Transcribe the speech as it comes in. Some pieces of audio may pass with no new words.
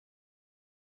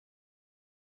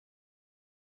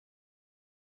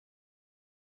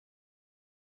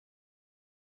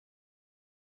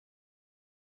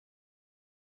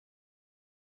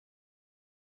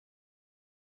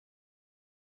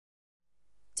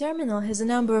Terminal has a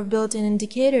number of built-in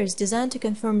indicators designed to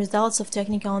confirm results of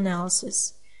technical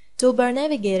analysis. Toolbar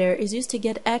Navigator is used to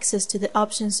get access to the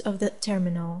options of the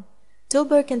terminal.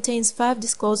 Toolbar contains 5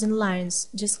 disclosing lines.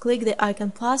 Just click the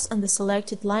icon plus on the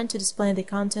selected line to display the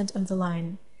content of the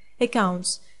line.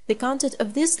 Accounts. The content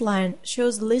of this line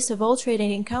shows the list of all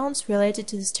trading accounts related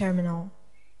to this terminal.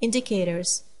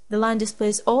 Indicators. The line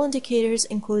displays all indicators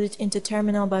included into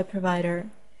terminal by provider.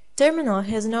 Terminal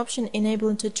has an option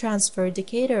enabling to transfer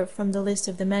indicator from the list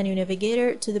of the menu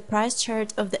Navigator to the price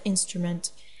chart of the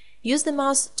instrument. Use the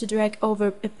mouse to drag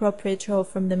over appropriate row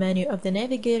from the menu of the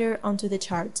Navigator onto the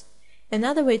chart.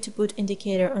 Another way to put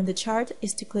indicator on the chart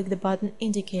is to click the button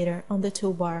Indicator on the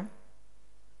toolbar.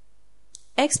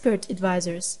 Expert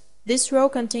Advisors. This row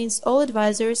contains all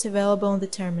advisors available on the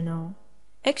terminal.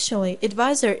 Actually,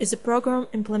 Advisor is a program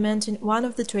implementing one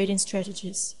of the trading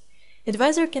strategies.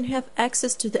 Advisor can have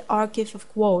access to the archive of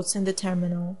quotes in the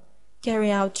terminal,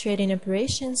 carry out trading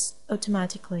operations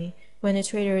automatically when a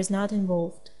trader is not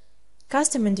involved.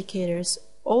 Custom Indicators.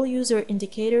 All user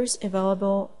indicators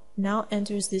available now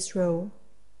enters this row.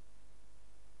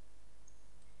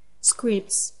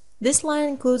 Scripts. This line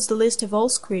includes the list of all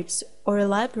scripts or a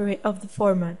library of the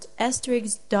format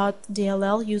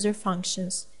 *.dll user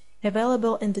functions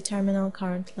available in the terminal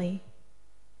currently.